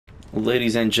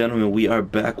Ladies and gentlemen, we are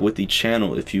back with the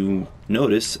channel. If you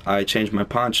notice, I changed my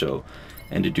poncho,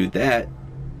 and to do that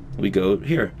we go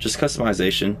here, just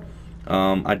customization.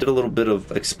 I did a little bit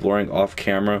of exploring off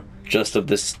camera just of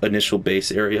this initial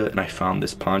base area, and I found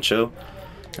this poncho,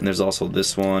 and there's also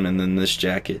this one, and then this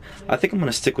jacket. I think I'm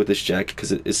gonna stick with this jacket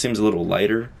because it seems a little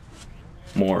lighter,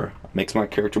 makes my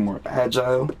character more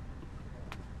agile,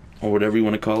 or whatever you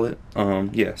want to call it.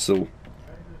 Yeah, so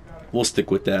we'll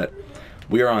stick with that.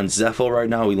 We are on ZEFFO right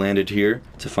now. We landed here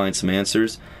to find some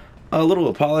answers. A little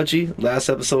apology. Last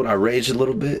episode I raged a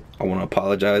little bit. I want to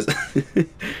apologize. That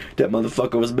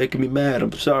motherfucker was making me mad.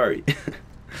 I'm sorry.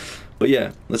 But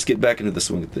yeah, let's get back into the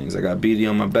swing of things. I got BD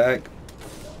on my back.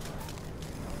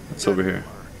 It's over here.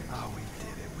 Oh, we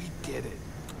did it. We did it.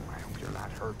 I hope you're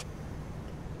not hurt.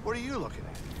 What are you looking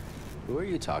at? Who are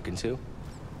you talking to?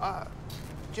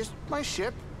 Just my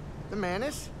ship, the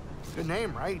Manus. Good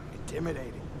name, right?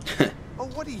 Intimidating. Oh,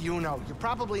 what do you know? You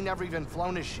probably never even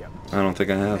flown a ship. I don't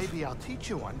think I have. Maybe I'll teach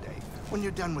you one day when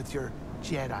you're done with your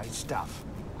Jedi stuff.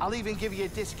 I'll even give you a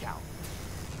discount.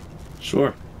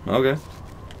 Sure. Okay.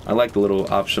 I like the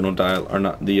little optional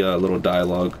little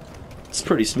dialogue. It's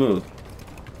pretty smooth.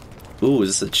 Ooh,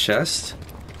 is this a chest?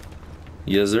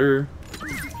 Yes, sir.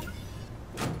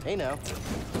 Hey now.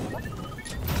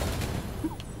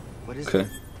 What is it?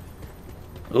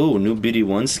 Ooh, new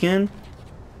BD1 skin?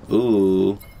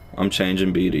 Ooh, I'm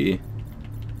changing BD.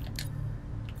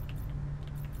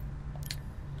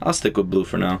 I'll stick with blue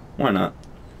for now. Why not?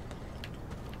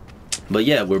 But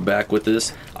yeah, we're back with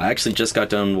this. I actually just got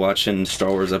done watching Star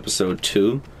Wars Episode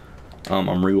 2. I'm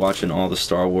rewatching all the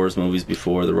Star Wars movies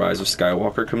before The Rise of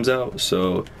Skywalker comes out.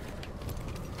 So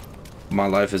my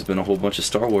life has been a whole bunch of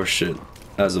Star Wars shit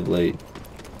as of late.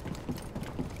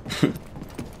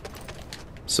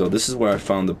 So this is where I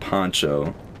found the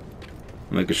poncho.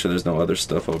 Making sure there's no other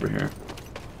stuff over here.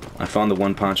 I found the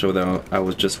one poncho that I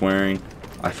was just wearing.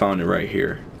 I found it right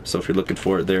here. So if you're looking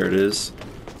for it, there it is.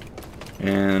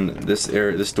 And this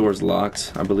door is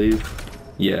locked, I believe.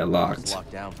 Yeah, locked. It's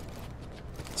locked down.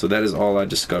 So that is all I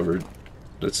discovered.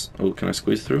 Oh, can I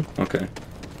squeeze through? Okay.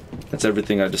 That's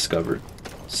everything I discovered.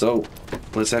 So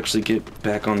let's actually get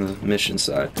back on the mission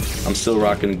side. I'm still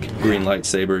rocking green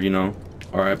lightsaber, you know.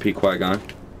 R.I.P. Qui-Gon.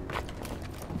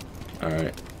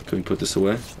 Alright. Can we put this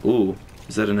away? Ooh,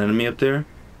 is that an enemy up there?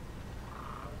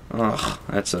 Ugh,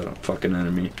 that's a fucking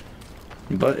enemy.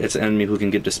 But it's an enemy who can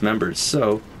get dismembered,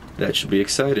 so that should be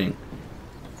exciting.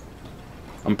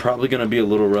 I'm probably gonna be a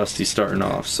little rusty starting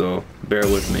off, so bear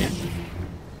with me.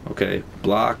 Okay,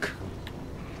 block.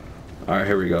 Alright,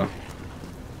 here we go.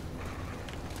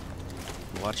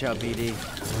 Watch out, BD.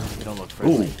 You don't look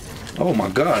friendly. Ooh. Oh my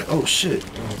god. Oh shit.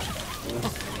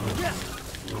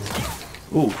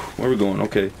 Ooh, where are we going?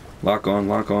 Okay. Lock on,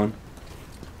 lock on.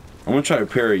 I'm gonna try to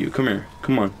parry you. Come here.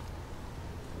 Come on.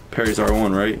 Parry's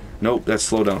R1, right? Nope, that's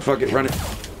slow down. Fuck it, run it.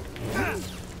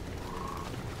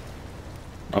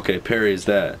 Okay, parry is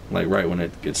that. Like right when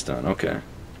it gets done. Okay.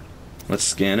 Let's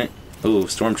scan it. Ooh,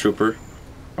 Stormtrooper.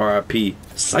 R.I.P.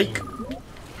 Psych.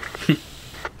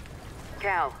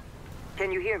 Cal,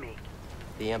 can you hear me?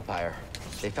 The Empire.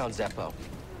 They found ZEFFO.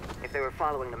 If they were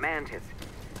following the Mantis,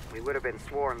 we would have been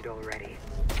swarmed already.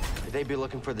 Could they be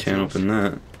looking for the Can't teams? open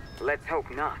that. Let's hope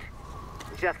not.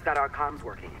 Just got our comms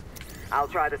working. I'll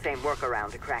try the same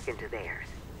workaround to crack into theirs.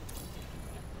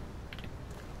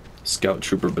 Scout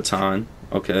Trooper baton.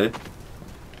 Okay.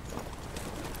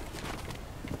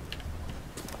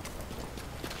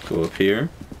 Go up here.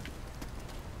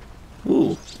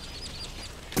 Ooh.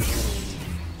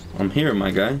 I'm here,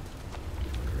 my guy.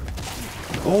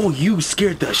 Oh, you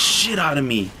scared the shit out of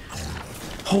me.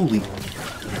 Holy.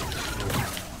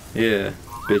 Yeah,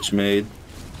 bitch made.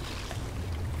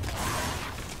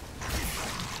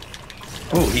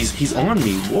 Oh, he's on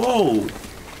me. Whoa.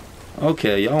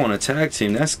 Okay, y'all want to tag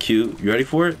team. That's cute. You ready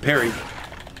for it? Parry.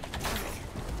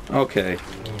 Okay.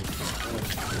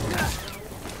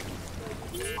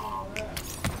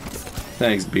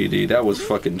 Thanks, BD. That was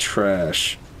fucking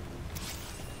trash.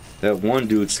 That one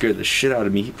dude scared the shit out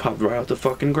of me. He popped right out the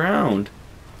fucking ground.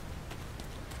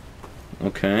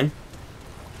 Okay.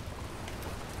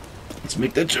 Let's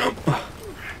make that jump.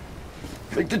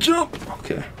 Make the jump.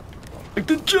 Okay. Make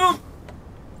the jump.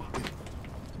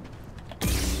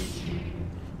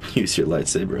 Use your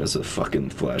lightsaber as a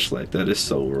fucking flashlight. That is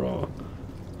so raw.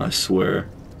 I swear.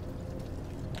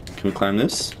 Can we climb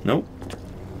this? Nope.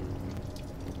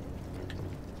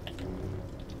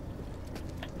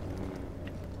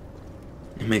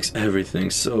 It makes everything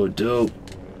so dope.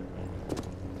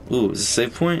 Ooh, is this a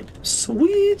save point?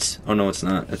 Sweet. Oh no, it's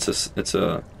not. It's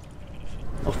a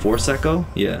force echo?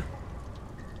 Yeah.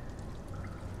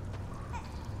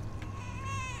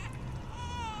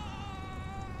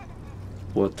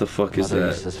 What the fuck is Mother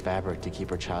that? used this fabric to keep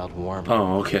her child warm.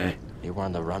 Oh, okay. They were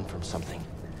on the run from something.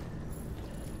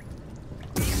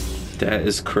 That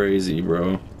is crazy,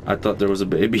 bro. I thought there was a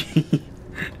baby.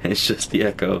 It's just the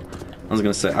echo. I was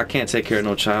gonna say, I can't take care of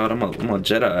no child. I'm a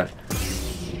Jedi.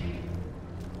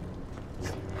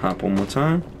 Hop one more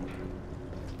time.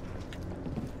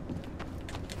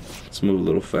 Let's move a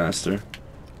little faster.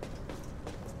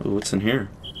 Ooh, what's in here?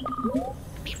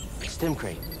 Stim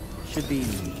crate. Should be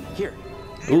here.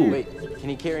 Ooh. Wait, can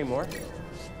you carry more?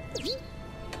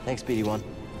 Thanks, BD1.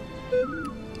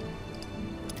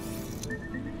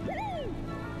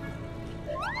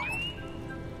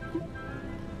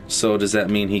 So does that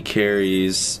mean he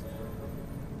carries...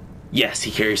 Yes,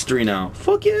 he carries 3 now.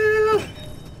 Fuck yeah!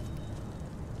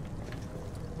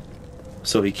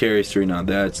 So he carries 3 now.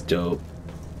 That's dope.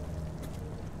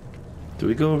 Do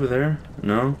we go over there?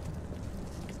 No?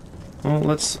 Well,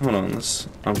 let's... Hold on. Let's...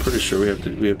 I'm pretty sure we have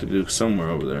to do somewhere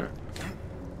over there.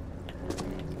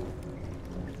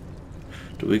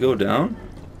 Do we go down?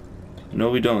 No,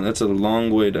 we don't. That's a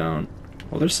long way down.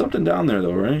 Well, there's something down there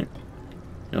though, right?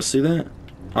 Y'all see that?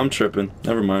 I'm tripping.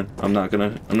 Never mind. I'm not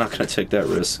gonna take that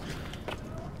risk.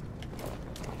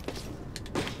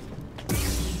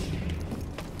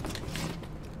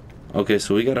 Okay,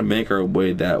 so we gotta make our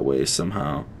way that way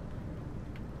somehow.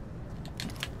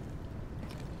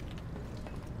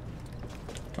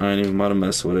 I ain't even about to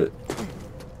mess with it.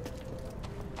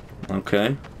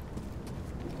 Okay.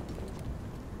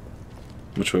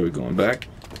 Which way are we going? Back?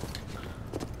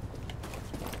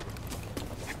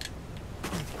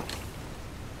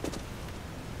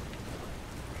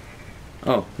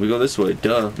 Oh, we go this way.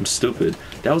 Duh, I'm stupid.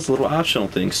 That was a little optional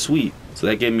thing. Sweet. So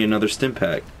that gave me another stim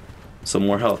pack. Some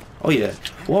more health. Oh yeah.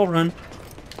 Wall run.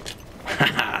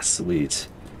 Haha, sweet.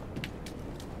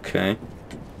 Okay.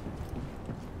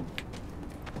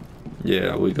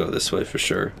 Yeah, we go this way for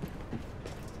sure.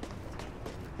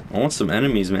 I want some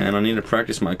enemies, man. I need to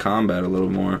practice my combat a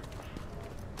little more.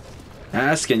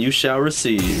 Ask and you shall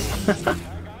receive.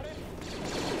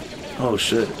 Oh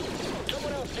shit.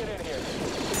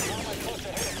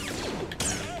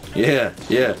 Yeah,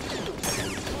 yeah.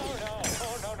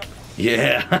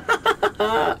 Yeah.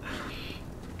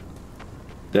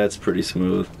 That's pretty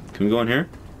smooth. Can we go in here?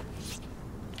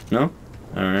 No?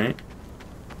 Alright.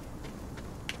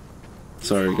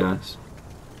 Sorry, guys.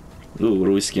 Ooh, what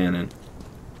are we scanning?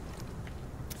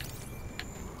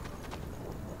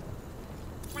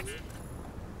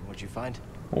 What'd you find?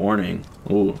 Warning.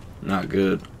 Ooh, not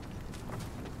good.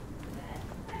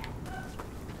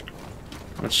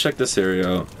 Let's check this area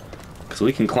out. Because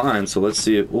we can climb, so let's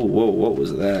see it. Ooh, whoa, what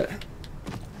was that?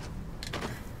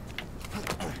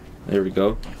 There we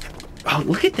go. Oh,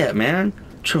 look at that, man.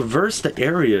 Traverse the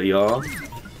area, y'all.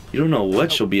 You don't know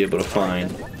what you'll be able to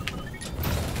find.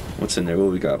 What's in there?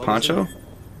 What we got? Poncho?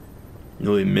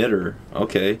 No emitter.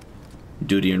 Okay.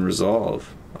 Duty and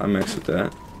resolve. I mix with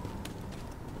that.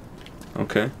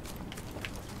 Okay.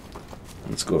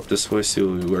 Let's go up this way, see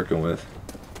what we're working with.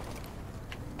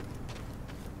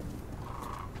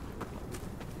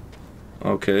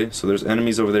 Okay, so there's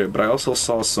enemies over there, but I also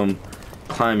saw some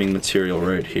climbing material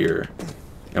right here.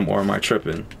 Or am I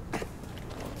tripping?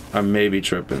 I may be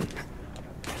tripping.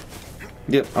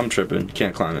 Yep, I'm tripping.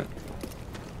 Can't climb it.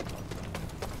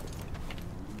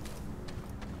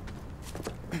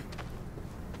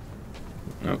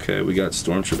 Okay, we got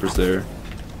stormtroopers there.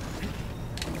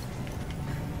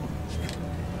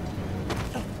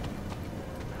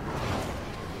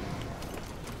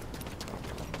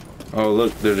 Oh,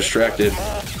 look, they're distracted. I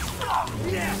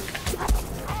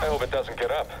hope it doesn't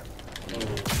get up.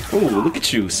 Oh, look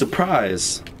at you.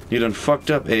 Surprise. You done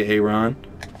fucked up, Aaron.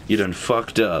 You done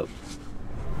fucked up.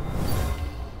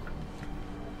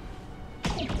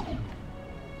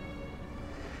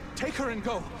 Take her and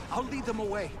go. I'll lead them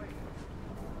away.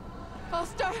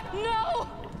 Oster, no!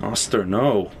 Oster,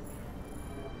 no.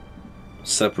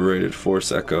 Separated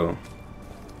Force Echo.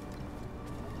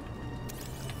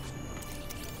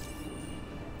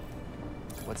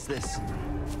 What's this?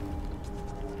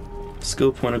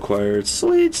 Skill point acquired.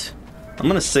 Sweet. I'm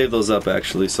gonna save those up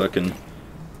actually so I can...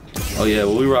 Oh yeah,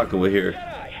 what we rocking with here?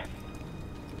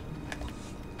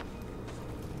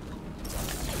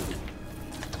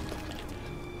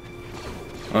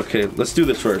 Okay, let's do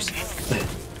this first.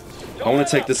 I want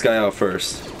to take this guy out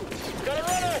first.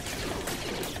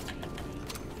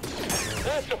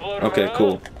 Okay,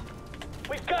 cool.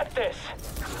 We got this.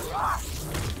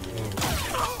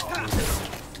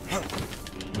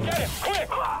 Get it, quick!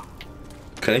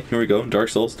 Okay, here we go. Dark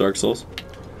Souls, Dark Souls.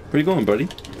 Where you going, buddy?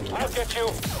 I'll get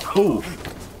you. Ooh.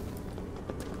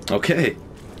 Okay.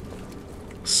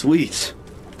 Sweet.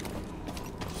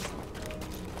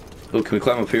 Oh, can we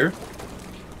climb up here?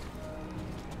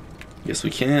 Yes, we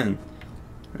can.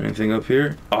 Anything up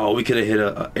here? Oh, we could have hit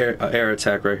a air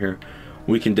attack right here.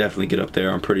 We can definitely get up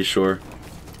there, I'm pretty sure.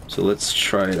 So let's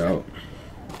try it out.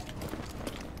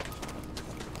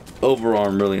 Overall,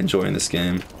 I'm really enjoying this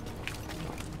game.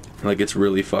 Like, it's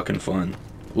really fucking fun.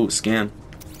 Ooh, scan.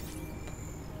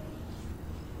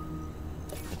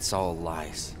 It's all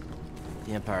lies.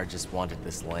 The Empire just wanted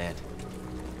this land.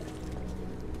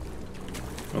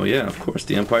 Oh yeah, of course,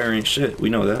 the Empire ain't shit. We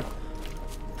know that.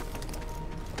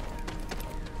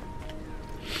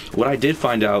 What I did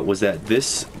find out was that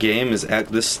this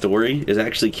story is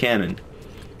actually canon.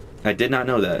 I did not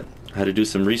know that. I had to do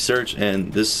some research,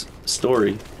 and this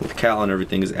story with Cal and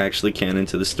everything is actually canon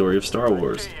to the story of Star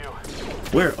Wars.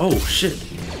 Where? Oh shit.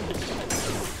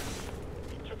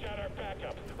 Took out our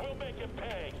backup. We'll make him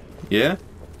pay. Yeah?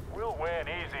 We'll win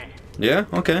easy. Yeah?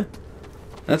 Okay.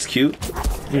 That's cute.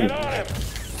 Get on him.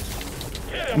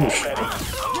 Hit him already.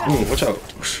 Ooh, watch out.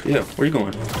 Yeah, where you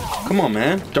going? Come on,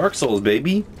 man. Dark Souls,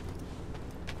 baby.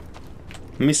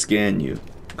 Let me scan you.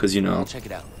 Because, you know, Check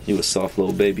it out. you a soft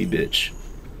little baby bitch.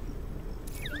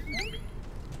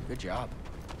 Good job.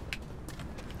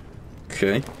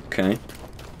 Okay, okay.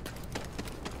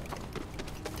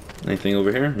 Anything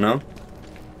over here? No?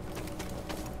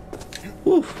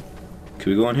 Woo.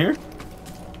 Can we go in here?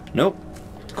 Nope.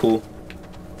 Cool.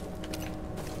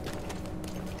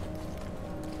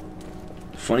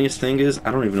 Funniest thing is,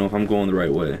 I don't even know if I'm going the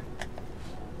right way.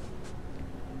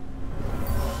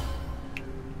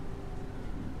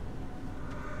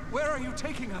 Where are you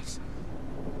taking us?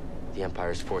 The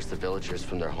Empire's forced the villagers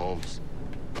from their homes.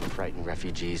 Frightened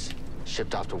refugees,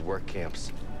 shipped off to work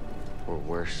camps. Or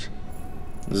worse.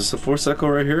 Is this a Force Echo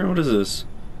right here? What is this?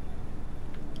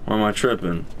 Or am I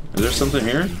tripping? Is there something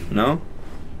here? No?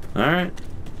 Alright.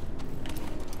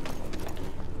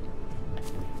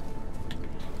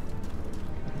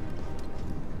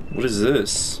 What is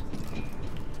this?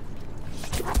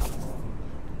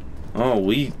 Oh,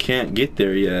 we can't get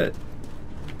there yet.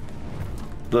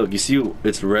 Look, you see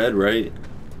it's red, right?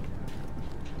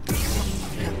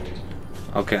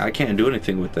 Okay, I can't do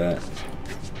anything with that.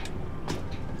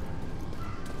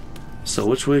 So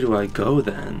which way do I go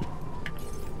then?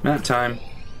 Map time.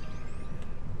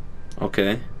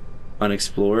 Okay.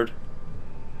 Unexplored.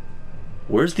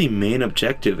 Where's the main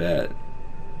objective at?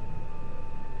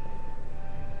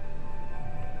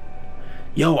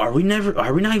 Yo, are we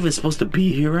not even supposed to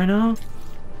be here right now?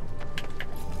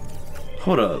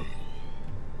 Hold up.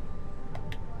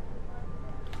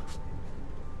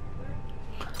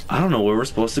 I don't know where we're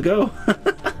supposed to go.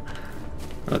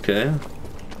 Okay.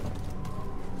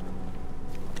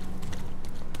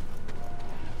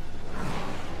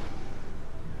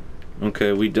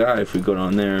 Okay, we die if we go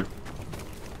down there.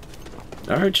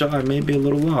 Alright, y'all, I may be a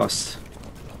little lost.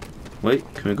 Wait,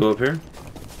 can we go up here?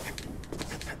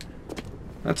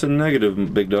 That's a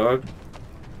negative, big dog.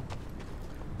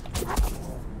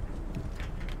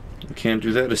 We can't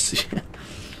do that to see.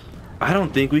 I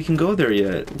don't think we can go there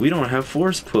yet. We don't have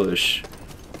force push.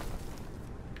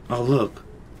 Oh, look.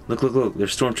 Look, look, look.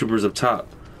 There's stormtroopers up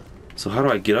top. So how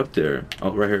do I get up there?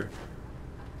 Oh, right here.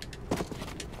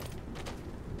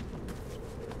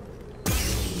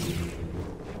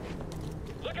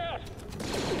 Look out.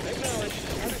 Acknowledge.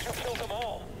 Predator killed them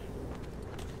all.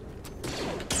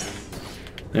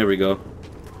 There we go.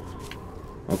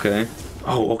 Okay.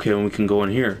 Oh, okay, and we can go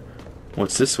in here.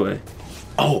 What's this way?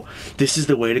 Oh, this is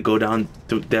the way to go down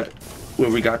to that where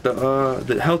we got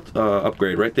the health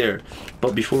upgrade right there.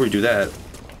 But before we do that,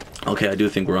 okay, I do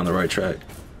think we're on the right track.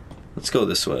 Let's go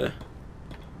this way.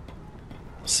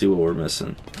 See what we're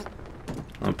missing.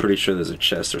 I'm pretty sure there's a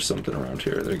chest or something around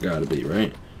here. There gotta be,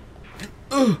 right?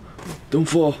 Ugh, don't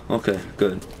fall. Okay,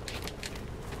 good.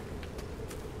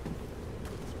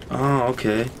 Oh,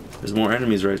 okay. There's more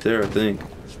enemies right there, I think.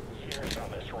 Years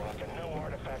on this rock and no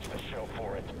artifacts to show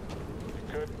for it.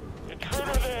 Good.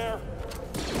 Intruder there.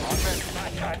 Offense, my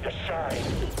time to shine.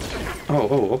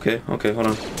 Oh, okay, okay, hold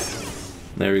on.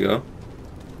 There we go.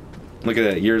 Look at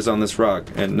that, years on this rock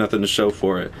and nothing to show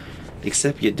for it.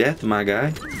 Except your death, my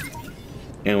guy.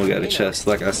 And we got a chest,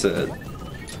 like I said.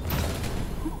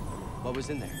 What was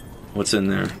in there? What's in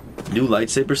there? New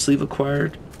lightsaber sleeve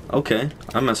acquired? Okay,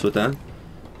 I mess with that.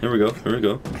 Here we go, here we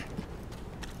go.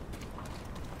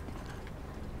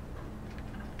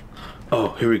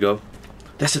 Oh, here we go.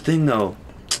 That's the thing though.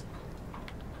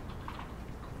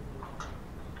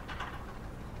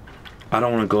 I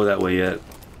don't want to go that way yet.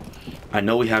 I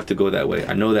know we have to go that way.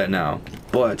 I know that now.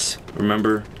 But,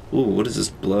 remember... Ooh, what is this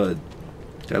blood?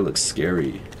 That looks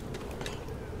scary.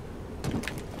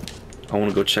 I want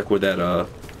to go check where that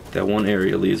That one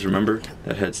area leads, remember?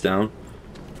 That heads down.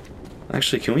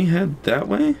 Actually, can we head that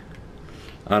way?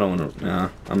 I don't want to. Nah,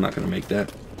 I'm not going to make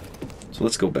that. So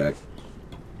let's go back.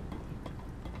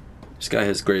 This guy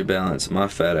has great balance. My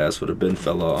fat ass would have been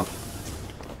fell off.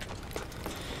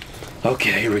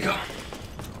 Okay, here we go.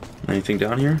 Anything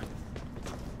down here?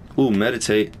 Ooh,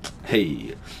 meditate.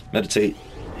 Hey. Meditate.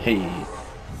 Hey.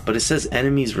 But it says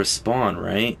enemies respawn,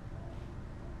 right?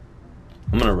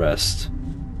 I'm gonna rest.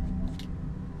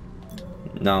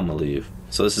 Now I'm gonna leave.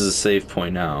 So this is a save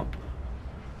point now.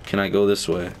 Can I go this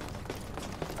way?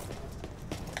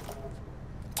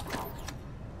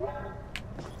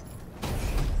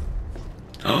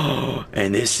 Oh,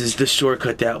 and this is the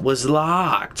shortcut that was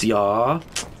locked, y'all.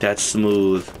 That's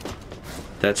smooth.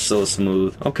 That's so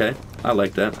smooth. Okay, I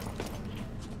like that.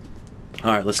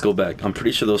 Alright, let's go back. I'm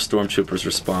pretty sure those stormtroopers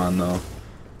respawn, though.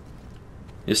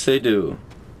 Yes, they do.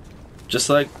 Just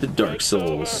like the Dark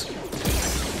Souls.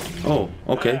 Oh,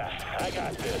 okay. I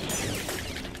got this.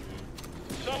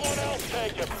 Someone else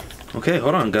take him. Okay,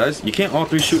 hold on, guys. You can't all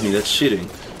three shoot me. That's cheating.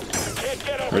 Can't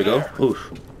get over There we go. there.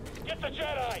 Oof. Get the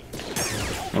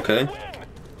Jedi. Okay.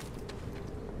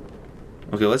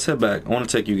 Okay, let's head back. I want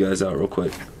to take you guys out real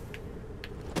quick.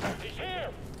 He's here.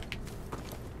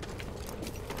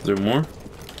 Is there more?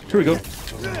 Here we go.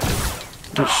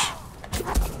 Oosh.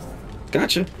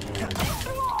 Gotcha.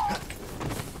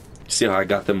 See how I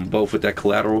got them both with that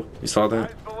collateral? You saw that?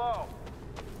 Eyes below.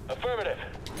 Affirmative.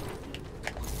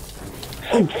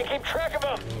 Ooh. Can't keep track of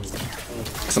him.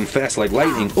 Some fast like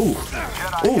lightning. Ooh.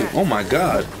 Ooh. Oh my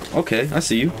god. Okay, I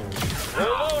see you. You're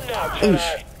alone now, Oosh.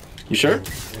 Jedi. You sure?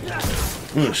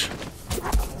 Oosh.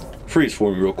 Freeze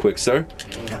for me real quick, sir.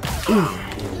 Ooh.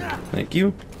 Thank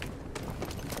you.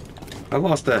 I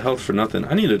lost that health for nothing.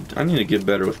 I need to get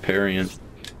better with parrying.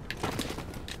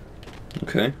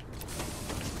 Okay.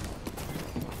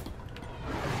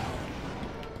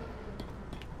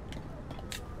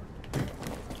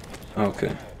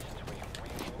 Okay.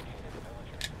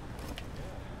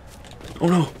 Oh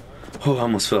no! Oh, I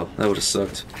almost fell. That would have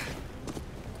sucked.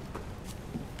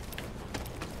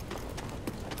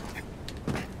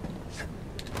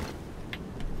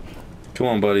 Come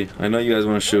on, buddy. I know you guys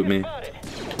want to shoot me. I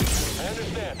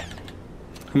understand.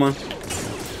 Come on.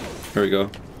 There we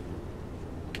go.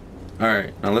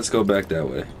 Alright, now let's go back that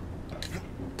way.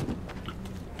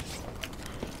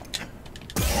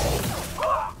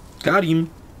 Got him.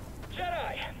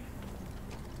 Jedi.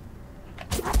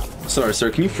 Sorry,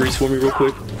 sir. Can you freeze for me real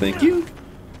quick? Thank you.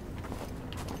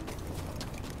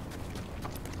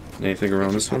 Anything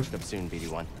around this one? Up soon,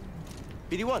 BD1.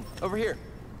 BD1, over here.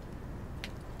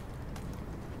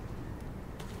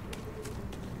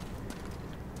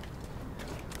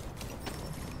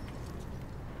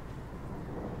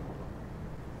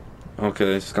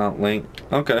 Okay, Scott Link.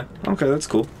 Okay, okay, that's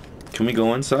cool. Can we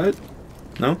go inside?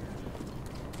 No?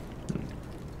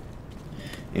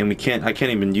 And we can't, I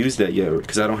can't even use that yet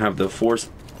because I don't have the force.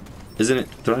 Isn't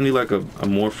it, do I need like a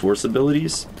more force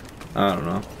abilities? I don't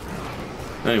know.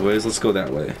 Anyways, let's go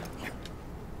that way.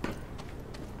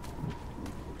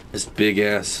 This big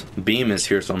ass beam is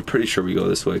here, so I'm pretty sure we go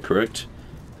this way, correct?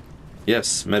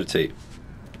 Yes, meditate.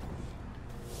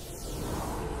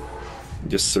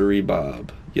 Yes, sirree,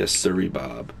 Bob. Yes, sirree,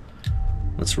 Bob.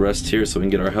 Let's rest here so we can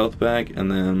get our health back, and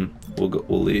then we'll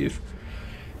leave.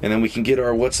 And then we can get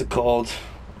our, what's it called?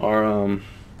 Our,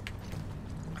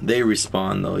 they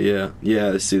respawn though, yeah.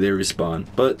 Yeah, see, they respawn.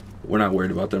 But we're not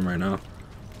worried about them right now.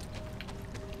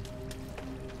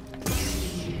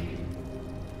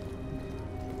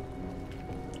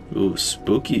 Ooh,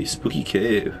 spooky, spooky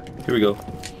cave. Here we go.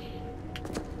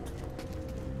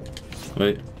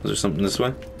 Wait, is there something this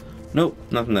way? Nope,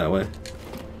 nothing that way.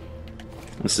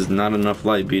 This is not enough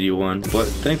light, BD1, but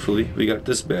thankfully we got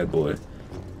this bad boy.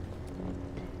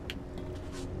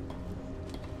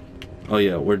 Oh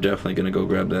yeah, we're definitely gonna go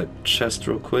grab that chest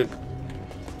real quick.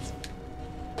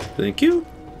 Thank you.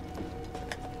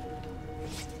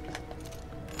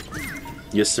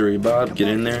 Yes, sir, Bob, get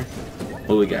in there.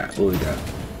 What we got? What we got?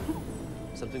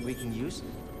 Something we can use?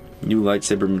 New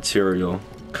lightsaber material,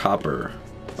 copper.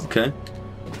 Okay.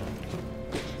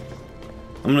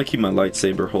 I'm gonna keep my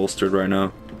lightsaber holstered right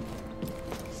now.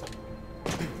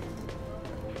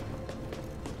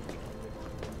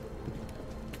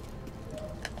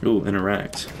 Ooh,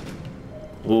 interact.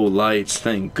 Ooh, lights,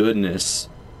 thank goodness.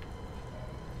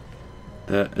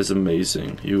 That is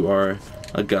amazing. You are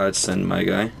a godsend, my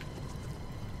guy.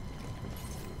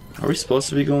 Are we supposed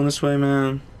to be going this way,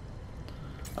 man?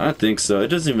 I think so. It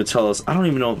doesn't even tell us. I don't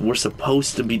even know if we're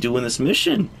supposed to be doing this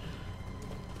mission.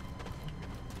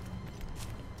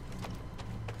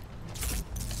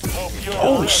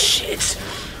 Oh shit!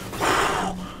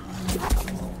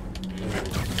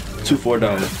 2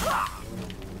 $4.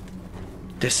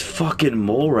 This fucking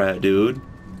mole rat, dude.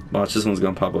 Watch, this one's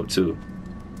gonna pop up too.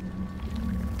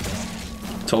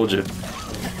 Told you.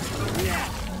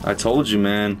 I told you,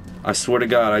 man. I swear to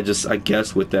God, I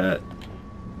guessed with that.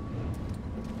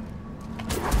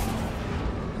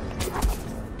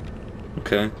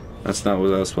 Okay, that's not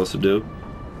what I was supposed to do.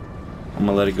 I'm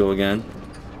gonna let it go again.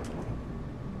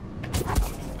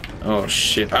 Oh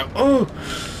shit. Oh!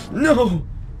 No!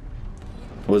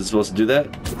 Was it supposed to do that?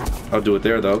 I'll do it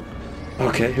there though.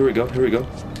 Okay, here we go, here we go.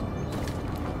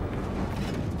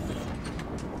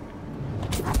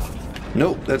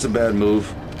 Nope, that's a bad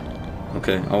move.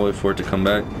 Okay, I'll wait for it to come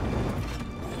back.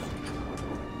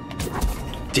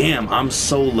 Damn, I'm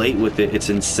so late with it, it's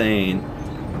insane.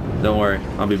 Don't worry,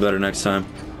 I'll be better next time.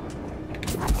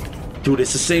 Dude,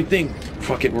 it's the same thing.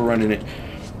 Fuck it, we're running it.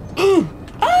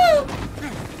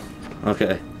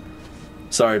 Okay.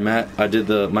 Sorry, Matt, I did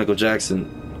the Michael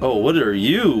Jackson. Oh, what are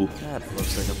you? That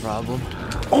looks like a problem.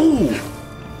 Oh!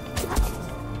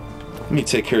 Let me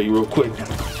take care of you real quick.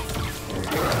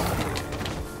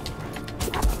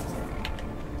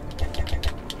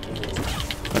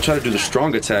 I try to do the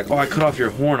strong attack. Oh, I cut off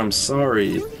your horn. I'm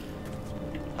sorry.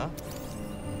 Huh?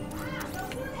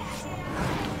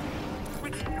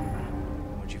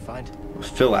 What'd you find?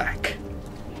 Philac.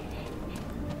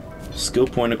 Skill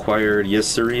point acquired. Yes,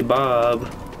 sirree,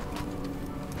 Bob.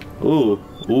 Ooh.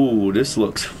 Ooh, this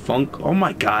looks oh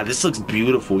my God, this looks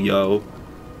beautiful, yo.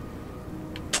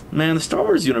 Man, the Star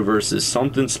Wars universe is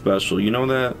something special. You know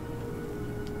that?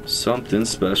 Something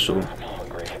special. I'm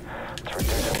hungry.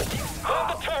 On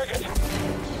the target.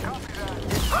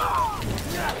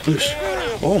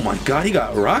 Oh my God, he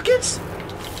got rockets?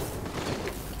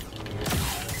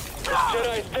 This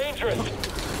Jedi's dangerous.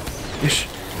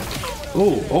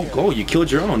 Oh, you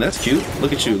killed your own. That's cute.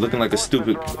 Look at you, looking like a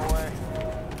stupid.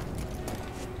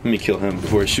 Let me kill him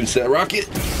before he shoots that rocket.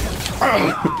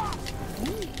 Ah!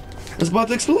 It's about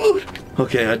to explode.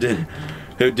 Okay, I did.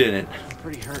 It didn't. I'm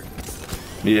pretty hurt.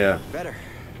 Yeah. Better.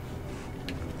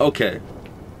 Okay.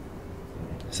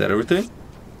 Is that everything?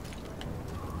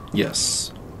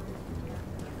 Yes.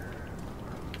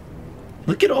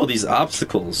 Look at all these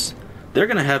obstacles. They're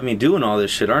gonna have me doing all this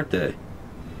shit, aren't they?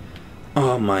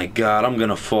 Oh my God, I'm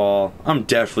gonna fall. I'm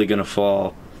definitely gonna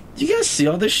fall. Do you guys see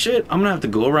all this shit? I'm gonna have to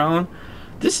go around.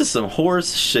 This is some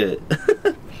horse shit.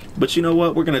 But you know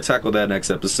what? We're gonna tackle that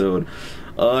next episode.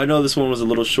 I know this one was a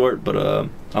little short, but I'm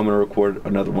gonna record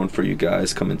another one for you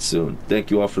guys coming soon.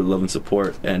 Thank you all for the love and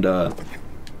support. And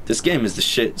this game is the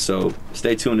shit, so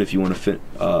stay tuned if you want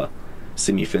to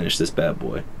see me finish this bad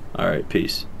boy. All right,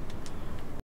 peace.